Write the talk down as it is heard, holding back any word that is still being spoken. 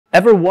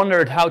Ever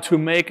wondered how to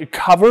make a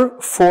cover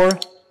for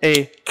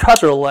a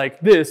cutter like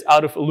this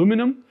out of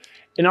aluminum?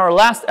 In our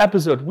last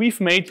episode,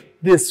 we've made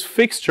this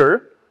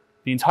fixture,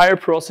 the entire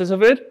process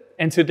of it,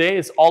 and today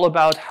is all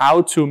about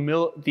how to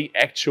mill the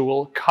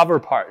actual cover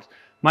part.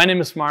 My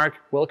name is Mark.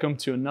 Welcome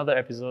to another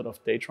episode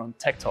of DATRON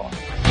Tech Talk.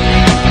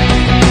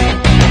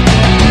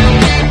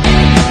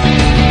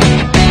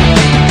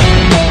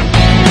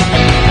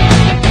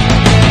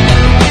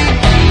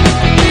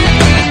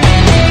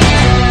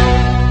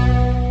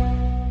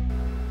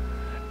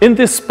 In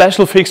this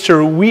special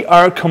fixture, we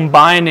are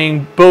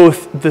combining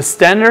both the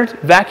standard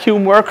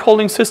vacuum work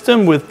holding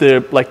system with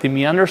the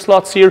meander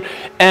slots here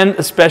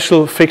and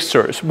special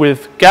fixtures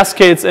with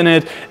gaskets in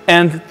it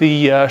and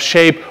the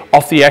shape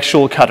of the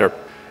actual cutter.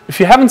 If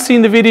you haven't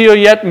seen the video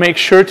yet, make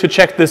sure to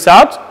check this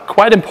out.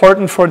 Quite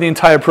important for the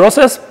entire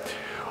process.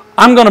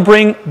 I'm going to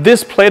bring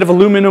this plate of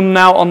aluminum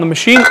now on the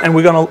machine and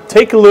we're going to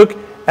take a look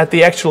at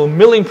the actual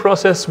milling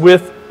process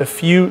with a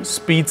few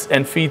speeds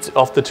and feeds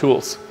of the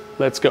tools.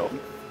 Let's go.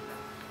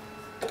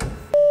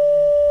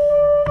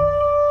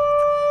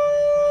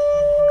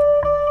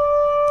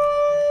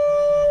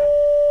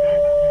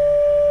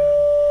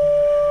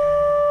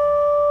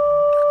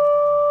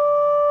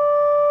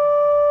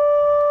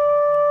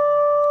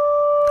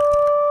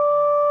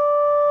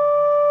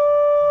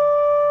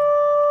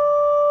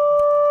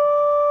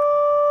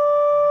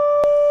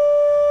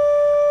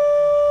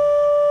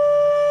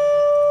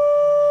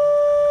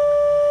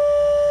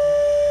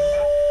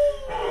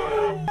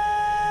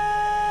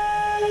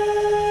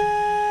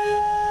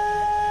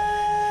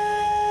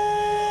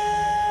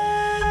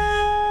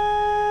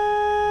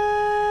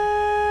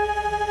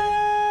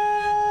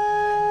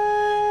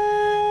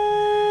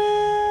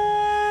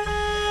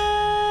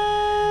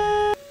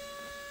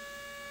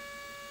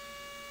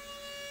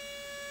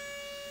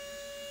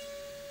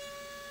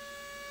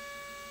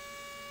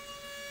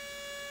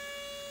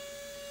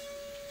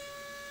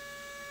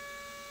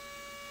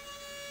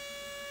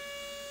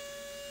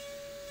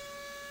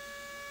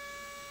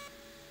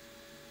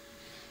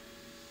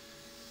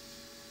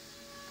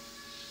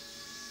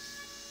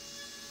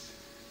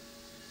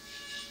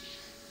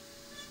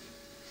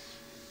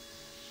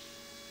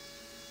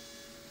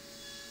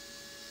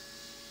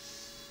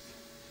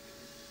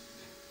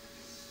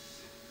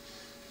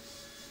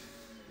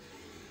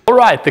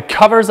 Alright, the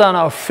covers are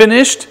now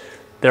finished.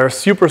 They're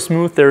super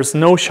smooth, there's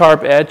no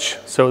sharp edge,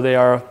 so they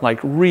are like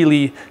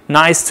really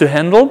nice to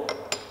handle.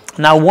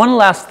 Now one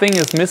last thing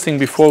is missing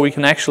before we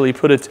can actually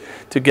put it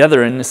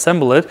together and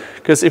assemble it,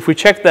 because if we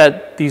check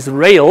that these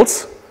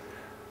rails,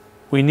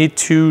 we need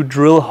 2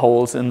 drill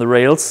holes in the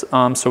rails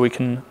so we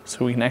can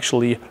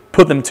actually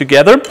put them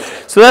together.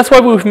 So that's why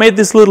we've made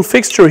this little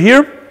fixture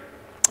here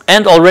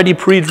and already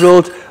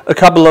pre-drilled a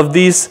couple of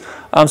these.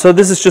 So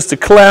this is just a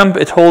clamp,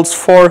 it holds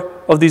 4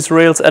 of these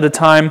rails at a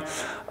time.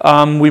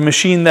 We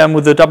machine them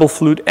with a double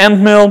flute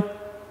end mill,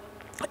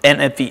 and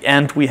at the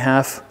end we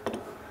have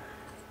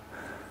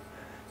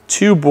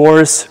 2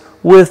 bores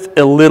with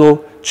a little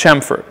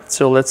chamfer.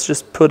 So let's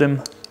just put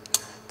them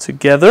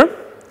together.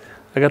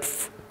 I got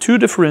 2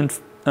 different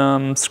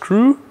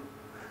screw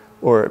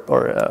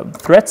or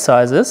thread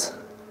sizes,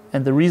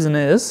 and the reason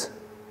is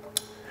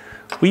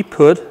we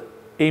put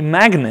a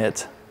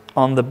magnet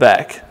on the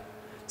back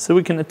so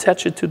we can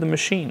attach it to the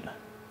machine.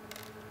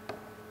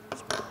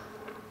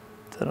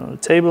 On the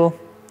table.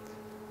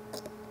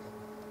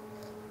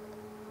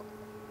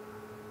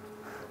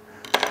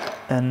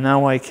 And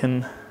now I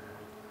can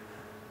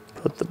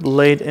put the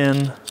blade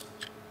in,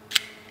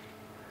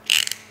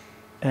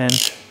 and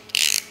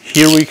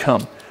here we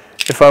come.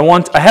 If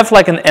I have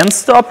like an end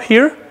stop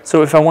here,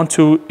 so if I want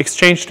to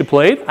exchange the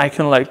blade, I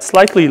can like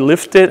slightly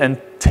lift it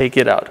and take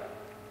it out.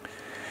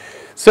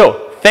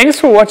 So thanks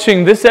for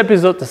watching this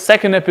episode, the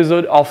second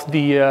episode of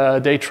the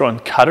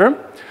DATRON cutter.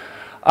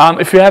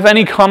 If you have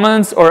any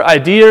comments or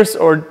ideas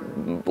or,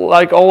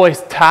 like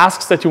always,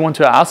 tasks that you want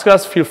to ask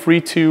us, feel free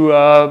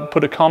to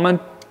put a comment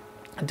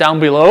down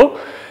below.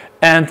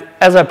 And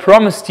as I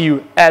promised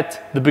you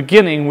at the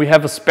beginning, we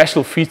have a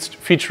special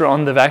feature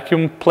on the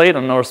vacuum plate,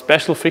 on our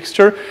special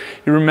fixture.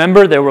 You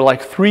remember there were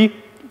like 3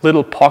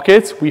 little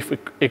pockets. We've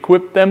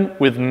equipped them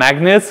with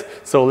magnets.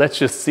 So let's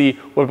just see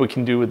what we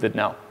can do with it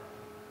now.